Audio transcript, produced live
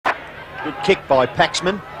Good kick by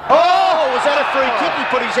Paxman. Oh, was that a free kick? He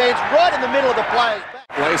put his hands right in the middle of the player's back.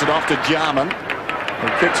 Plays it off to Jarman, who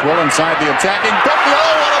kicks well inside the attacking. Oh,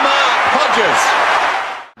 what a mark! Hodges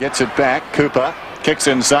gets it back. Cooper kicks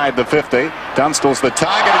inside the 50. Dunstall's the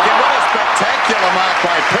target again. What a spectacular mark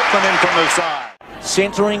by Pittman in from the side.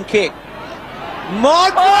 Centering kick.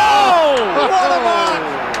 Oh! What a mark!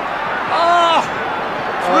 Oh!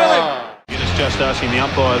 Thrilling. Just asking the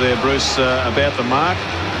umpire there, Bruce, about the mark.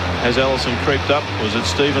 Has Ellison crept up? Was it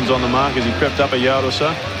Stevens on the mark as he crept up a yard or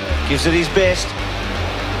so? Gives it his best.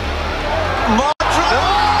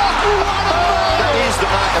 That is the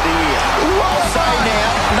mark of the year. I'll say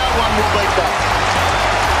now, no one will beat that.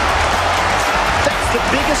 That's the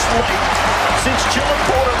biggest leap since Gillen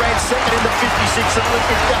Porter ran second in the 56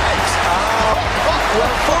 Olympic Games.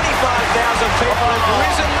 Well, 45,000 people have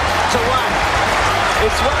risen to one.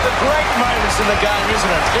 It's one of the great moments in the game,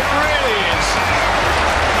 isn't it? It really is.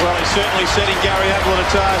 Well, he's certainly setting Gary Ablett a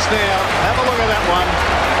task now. Have a look at that one.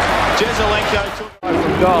 Jezelenko took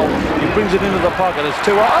from goal. He brings it into the pocket. It's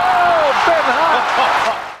 2-0. Oh, Ben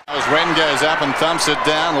Hart! As Wren goes up and thumps it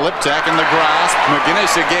down. Liptak in the grasp.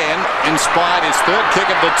 McGuinness again. Inspired his third kick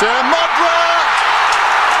of the term. Modra!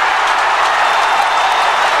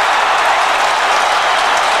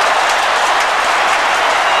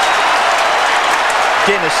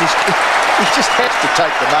 Dennis, he just has to take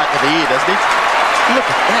the mark of the year, doesn't he? Look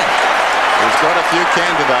at that. He's got a few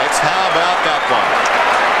candidates. How about that one?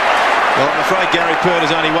 Well, I'm afraid Gary Pert has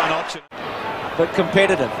only one option. But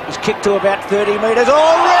competitive. He's kicked to about 30 metres.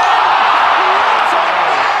 Oh,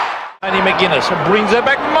 Tony McGuinness brings it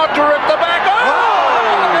back. Modra at the back.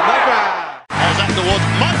 Modra! Goes up towards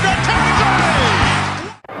Modra.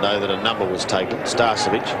 Know that a number was taken.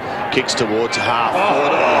 Starcevic kicks towards half.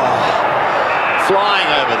 Flying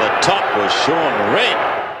over the top was Sean Red.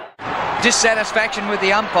 Dissatisfaction with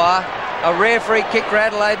the umpire. A rare free kick for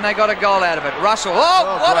Adelaide and they got a goal out of it. Russell,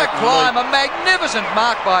 what a climb, a magnificent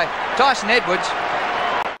mark by Tyson Edwards.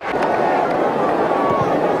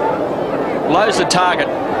 Blows the target.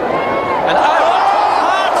 And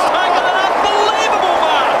Hart's taken an unbelievable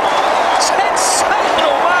mark.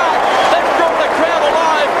 Sensational mark. They've brought the crowd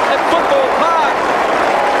alive at Football Park.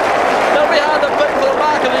 They'll be hard to beat for the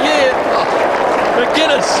mark of the year.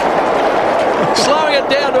 McGuinness slowing it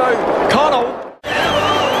down to O'Connell.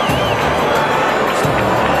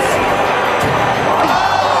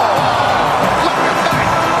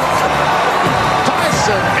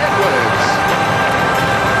 Tyson Edwards.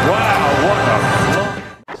 Wow, what a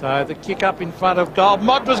block. So the kick up in front of goal.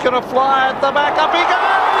 Modra's going to fly at the back. Up he goes.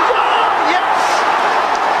 Oh, yes.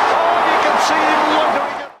 Oh, you can see him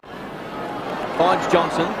loitering it. Finds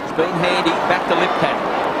Johnson. It's been handy. Back to Liptak.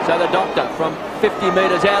 So the doctor from 50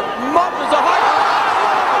 metres out. Modra's a high.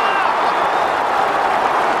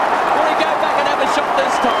 Will he go back and have a shot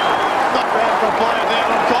this time? Not bad for a player down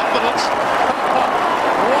on confidence.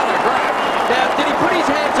 What a grab. Now, did he put his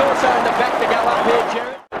hands also in the back to go up here,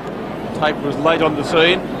 Jared? Tate was late on the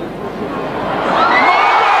scene.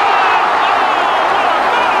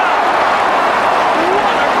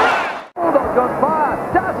 Bulldogs on fire.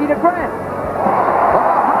 Darcy to Grant.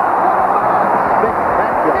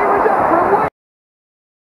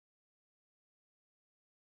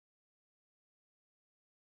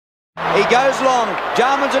 He goes long.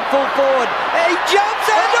 Jarman's at full forward. He jumps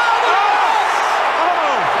and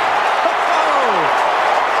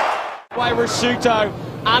Way Rasuto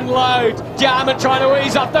unloads. Jarman trying to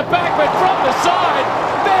ease up the back, but from the side,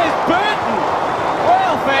 there's Burton.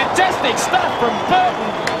 Well, fantastic stuff from Burton.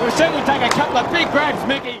 We'll certainly take a couple of big grabs,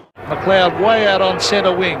 Mickey. McLeod way out on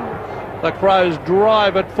centre wing. The Crows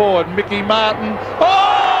drive it forward. Mickey Martin.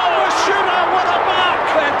 Oh, Rasuto, what a mark!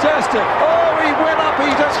 Fantastic. Oh, he went up.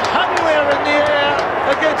 He just hung there in the air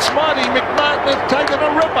against Mighty McMartin has taken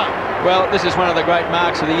a ripper. Well, this is one of the great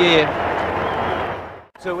marks of the year.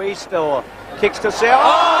 To Eastor. Kicks to South.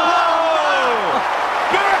 Oh!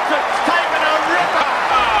 Burton's taken a ripper!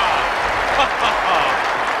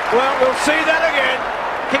 Well, we'll see that again.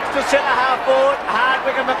 Kicks to centre half forward.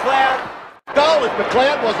 Hardwick and McLeod. Goal if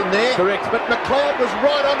McLeod wasn't there. Correct. But McLeod was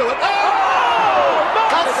right onto it. Oh!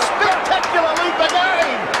 A spectacular leap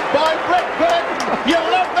again by Brett Burton. You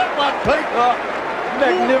love that one, Pete.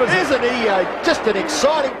 Magnificent. Isn't he just an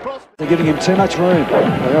exciting prospect? They're giving him too much room.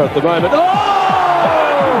 They are at the moment. Oh!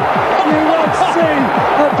 You won't see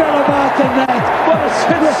a better mark than that. What a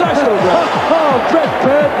sensational goal. Oh, Brett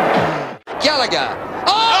Burton. Gallagher.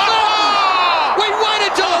 Oh! We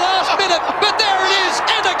waited till the last minute, but there it is,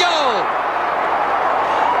 and a goal.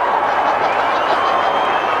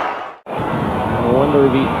 I wonder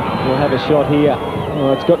if he We'll have a shot here.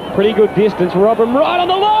 Oh, it's got pretty good distance. Robin right on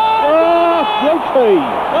the line! Oh, guilty!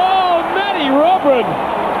 Oh, Matty Robin!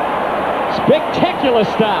 Spectacular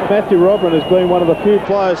stuff. Matthew Robin has been one of the few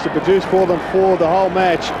players to produce for them for the whole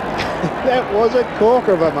match. That was a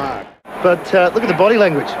corker of a mark. But look at the body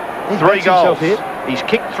language. He 3 goals. He's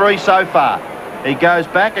kicked 3 so far. He goes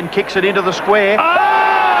back and kicks it into the square. Oh!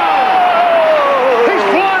 He's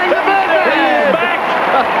flying the back!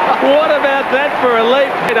 What about that for a leap?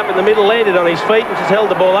 Head up in the middle, landed on his feet and just held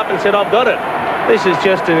the ball up and said, I've got it. This is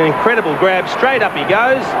just an incredible grab. Straight up he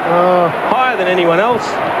goes. Higher than anyone else.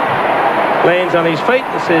 Lands on his feet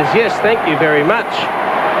and says, yes, thank you very much.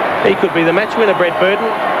 He could be the match winner, Brett Burton.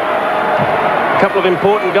 A couple of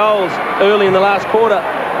important goals early in the last quarter,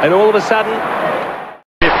 and all of a sudden...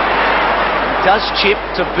 Does chip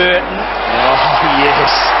to Burton. Oh, yes.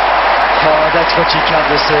 Oh, that's what you come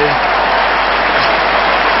to see.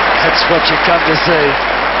 That's what you come to see.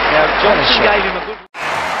 Now, Johnson gave him a good...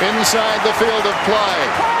 Inside the field of play.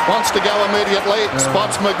 Wants to go immediately.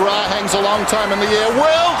 Spots McGrath, hangs a long time in the air.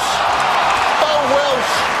 Welsh! Oh,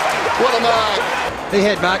 Welsh! What a mark! He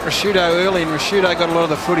had Mark Rasciuto early, and Rasciuto got a lot of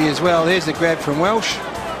the footy as well. There's the grab from Welsh.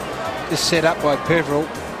 Just set up by Peveril.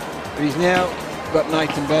 But he's now got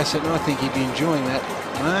Nathan Bassett, and I think he'd be enjoying that.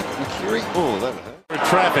 Mark McCurry. Oh, that hurt.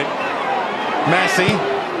 Traffic. Massey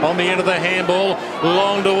on the end of the handball.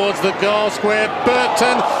 Long towards the goal square.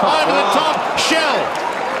 Burton over the top. Shell.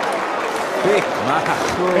 Big mark.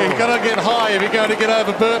 You've got to get high if you're going to get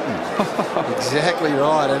over Burton. Exactly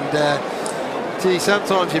right. And gee,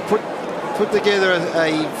 sometimes you put together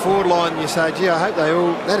a forward line and you say, gee, I hope they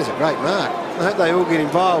all... That is a great mark. I hope they all get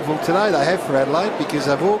involved. Well, today they have for Adelaide because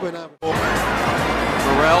they've all been able...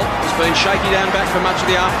 Morrell has been shaky down back for much of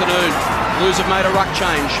the afternoon. Blues have made a ruck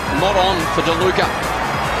change. Not on for DeLuca.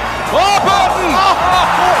 Oh, Burton!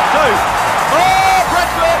 Oh, 4-2. Oh, Brett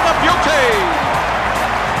Burton, a beauty!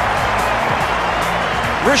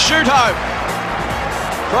 Rasciuto.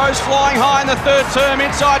 Crows flying high in the third term,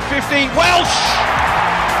 inside 50. Welsh!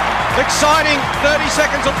 Exciting 30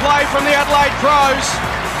 seconds of play from the Adelaide Crows.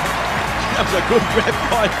 That was a good grab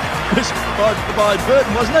by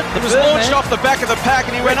Burton, wasn't it? It was launched off the back of the pack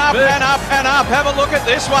and he went up and up and up. Have a look at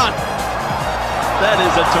this one. That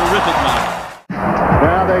is a terrific mark.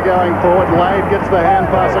 Now they're going forward. Lade gets the hand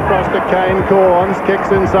pass across to Kane Corns. Kicks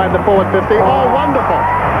inside the forward 50. Oh, wonderful.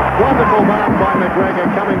 Wonderful mark by McGregor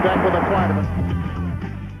coming back with a play.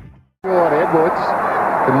 Edwards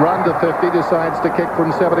can run to 50, decides to kick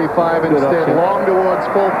from 75 instead. Long towards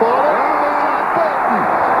full forward. Burton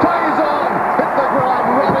plays on, hit the ground,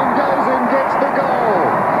 running, goes in, gets the goal.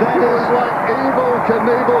 That is like Evel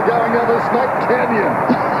Knievel going over Snake Canyon.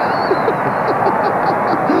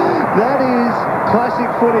 That is classic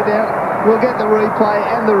footy now. We'll get the replay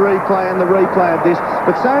and the replay and the replay of this.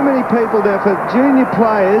 But so many people there, for junior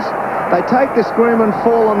players, they take the scream and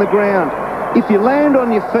fall on the ground. If you land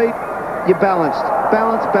on your feet, you're balanced.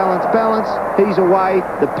 Balance, balance, balance. He's away.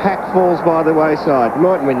 The pack falls by the wayside. You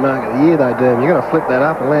mightn't win Mark of the Year though, Derm. You've got to flip that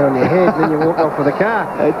up and land on your head and then you walk off with the car.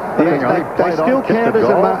 They still count as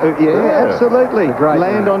a mark. Yeah, absolutely.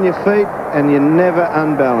 Land on your feet and you're never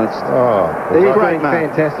unbalanced. Oh, he's been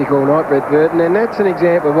fantastic all night, Brett Burton, and that's an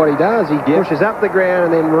example of what he does. He pushes up the ground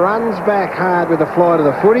and then runs back hard with a fly to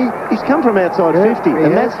the footy. He's come from outside 50,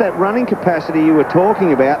 and that's that running capacity you were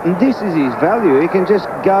talking about, and this is his value. He can just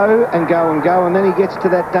go and go and go, and then he gets to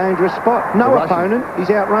that dangerous spot. No opponent, he's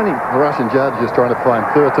outrunning. The Russian judge is trying to find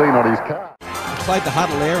 13 on his car. Played the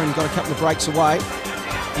huddle there and got a couple of breaks away.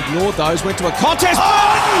 Ignored those, went to a contest.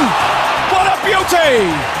 Burton! What a beauty!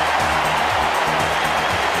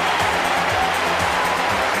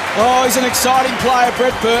 Oh, he's an exciting player,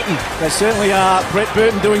 Brett Burton. They certainly are. Brett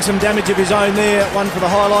Burton doing some damage of his own there. One for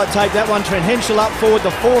the highlight tape. That one, Trent Henschel up forward,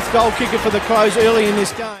 the fourth goal kicker for the Crows early in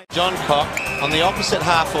this game. John Cock on the opposite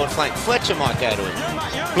half-forward flank. Fletcher might go to him.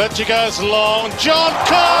 Fletcher goes long. John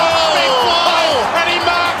Cock! Big fly! And he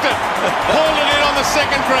marked it! Pulled it in on the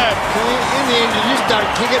second grab. In the end, you just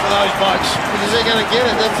don't kick it with those blokes because they're going to get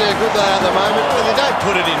it. That's how good they are at the moment. But they don't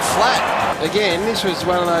put it in flat. Again, this was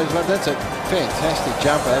one of those, that's a fantastic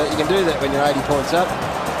jump at it. You can do that when you're 80 points up.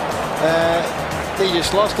 He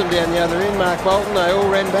just lost them down the other end, Mark Bolton. They all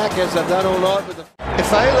ran back as they've done all night. If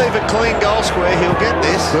they leave a clean goal square, he'll get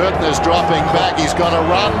this. Burton is dropping back. He's got to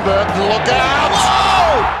run. Burton, look out!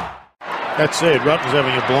 Oh! That's it. Rutten's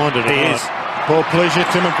having a blinder tonight. He is. Poor pleasure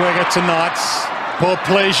to McGregor tonight. Poor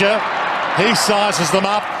pleasure. He sizes them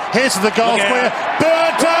up. Here's to the goal square.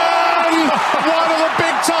 Burton! One of the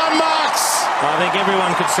big-time marks. I think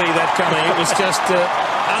everyone could see that coming. It was just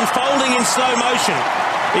unfolding in slow motion.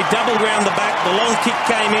 He doubled round the back. The long kick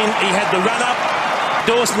came in. He had the run-up.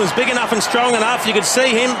 Dawson was big enough and strong enough. You could see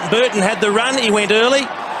him. Burton had the run. He went early.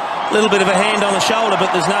 A little bit of a hand on the shoulder,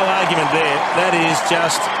 but there's no argument there. That is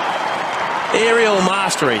just aerial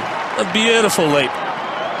mastery. A beautiful leap.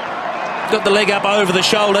 Got the leg up over the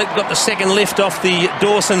shoulder. Got the second lift off the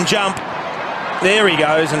Dawson jump. There he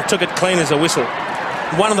goes and took it clean as a whistle.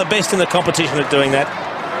 One of the best in the competition at doing that.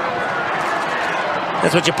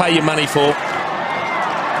 That's what you pay your money for.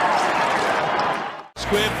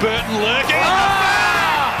 Square Burton lurking.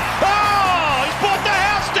 Oh! He's brought the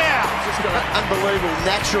house down. Just got an unbelievable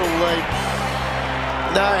natural leap.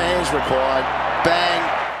 No hands required. Bang.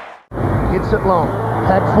 Hits it long.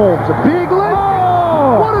 Pat forms a big leap.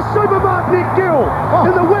 Oh! What a supermark Nick Gill.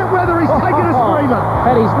 In the wet weather, he's taken a screamer.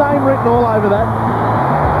 Had his name written all over that.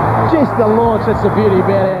 Just the launch, that's the beauty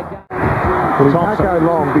about it. But he can't go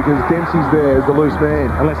long because Dempsey's there as the loose man.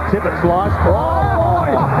 Unless Tippett flies. Oh!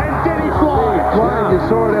 And did he fly? You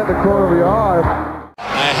saw it out the corner of the eye.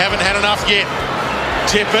 They haven't had enough yet.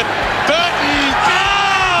 Tippett. Burton!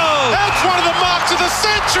 Oh! That's one of the marks of the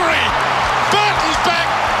century! Burton's back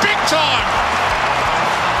big time!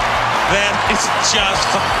 That is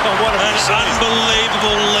just an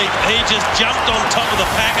unbelievable leap. He just jumped on top of the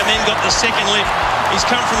pack and then got the second lift. He's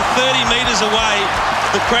come from 30 metres away.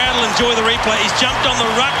 The crowd will enjoy the replay. He's jumped on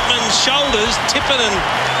the ruckman's shoulders, Tippett and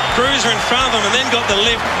Cruiser in front of him, and then got the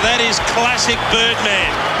lift. That is classic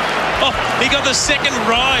Birdman. Oh, he got the second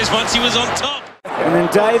rise once he was on top. And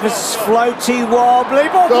then Davis floaty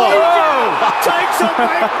wobbly. Takes a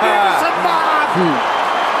magnificent mark.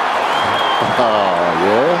 Oh,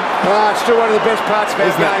 yeah. It's still one of the best parts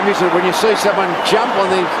about the game, isn't it? When you see someone jump on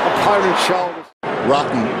the opponent's shoulders.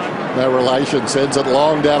 Rutten, no relation, sends it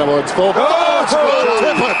long down towards full. Oh, it's good.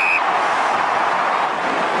 Tippett.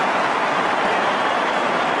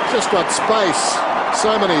 Just got space.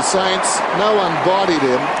 So many Saints. No one bodied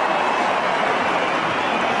him.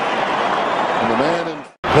 And the man in...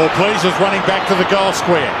 Paul Pleasure's running back to the goal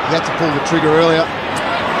square. He had to pull the trigger earlier.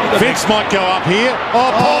 Vince might go up here.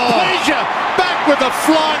 Oh, Paul Pleasure back with the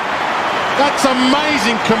flight. That's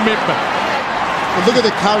amazing commitment. But look at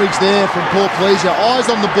the courage there from Paul Pleasure.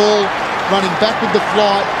 Eyes on the ball, running back with the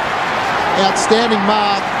flight. Outstanding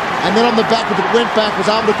mark. And then on the back, if it went back,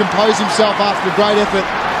 was able to compose himself after a great effort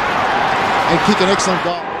and kick an excellent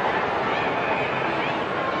goal.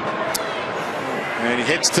 And he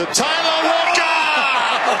heads to Taylor Walker!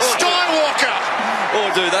 Skywalker! Or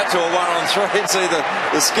do that to a 1-on-3 and see the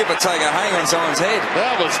skipper take a hang on someone's head.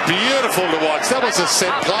 That was beautiful to watch. That was a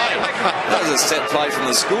set play. That was a set play from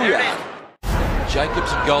the schoolyard.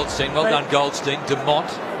 Jacobs and Goldstein. Well done, Goldstein.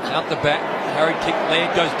 Demont out the back. Harry kick.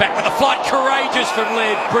 Laird goes back with a flight. Courageous from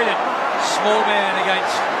Laird. Brilliant. Small man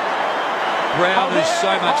against Brown, who's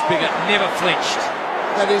so much bigger. Never flinched.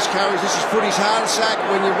 That is courage. This is Footy's hard sack.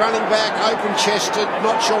 When you're running back, open-chested,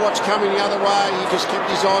 not sure what's coming the other way, he just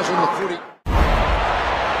kept his eyes on the footy.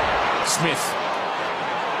 Smith.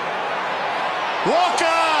 Walker!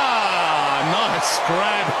 Nice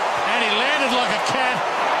grab. And he landed like a cat.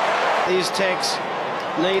 These Tex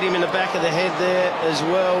need him in the back of the head there as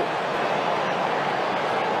well.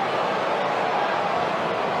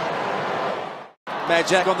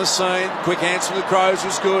 Majak on the scene. Quick hands from the Crows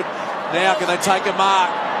was good. Now can they take a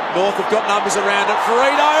mark? North have got numbers around it.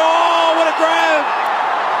 Farino, oh, what a grab!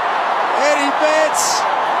 Eddie Betts.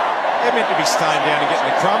 They're meant to be staying down and getting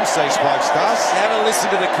the crumbs, these blokes, does. Have a listen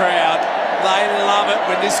to the crowd. They love it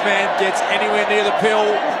when this man gets anywhere near the pill.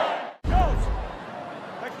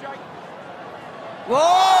 Whoa,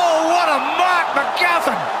 what a mark,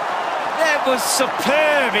 McGuffin! That was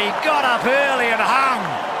superb. He got up early and hung.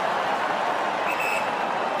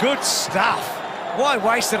 Good stuff. Why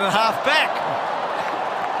waste it at half back?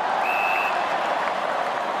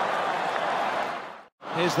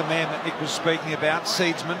 Here's the man that Nick was speaking about,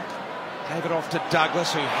 Seedsman. Gave it off to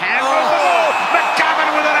Douglas, who hammers the ball.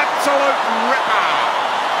 McGovern with an absolute ripper.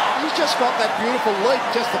 He's just got that beautiful leap,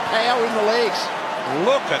 just the power in the legs.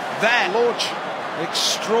 Look at that. Launch.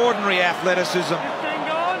 Extraordinary athleticism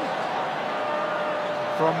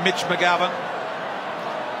from Mitch McGovern.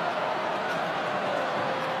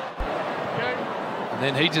 And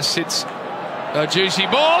then he just sits a juicy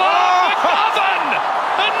ball. Oh, McGovern!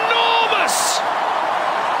 Enormous!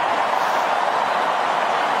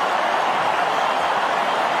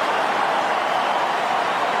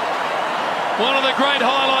 One of the great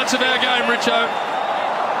highlights of our game, Richo.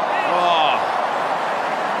 Oh.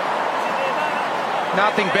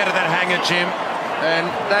 Nothing better than hanger, Jim. And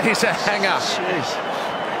that is a hanger. Jeez.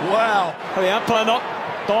 Wow. Well, the umpire not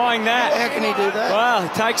buying that. How can he do that? Well, he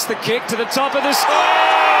takes the kick to the top of the score.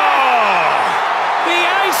 The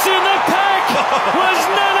ace in the pack was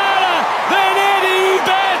none other than Eddie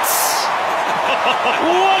bets!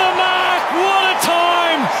 What a mark! What a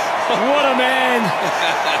time! What a man!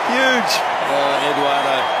 Huge.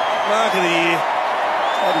 Eduardo, mark of the year.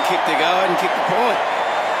 Hadn't kicked the goal, hadn't kicked the point.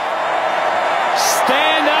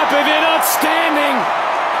 Stand up if you're not standing,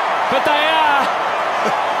 but they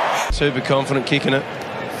are. Super confident kicking it.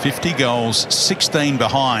 50 goals, 16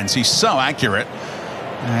 behinds. He's so accurate.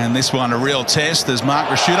 And this one a real test as Mark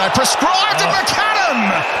Rasciuto prescribed and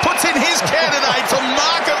McCann puts in his candidate for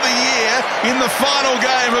Mark of the Year in the final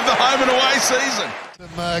game of the home and away season.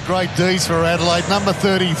 Some great Ds for Adelaide. Number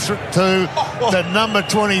 32 to number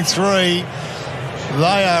 23.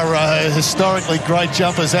 They are historically great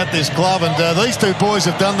jumpers at this club, and these two boys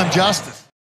have done them justice.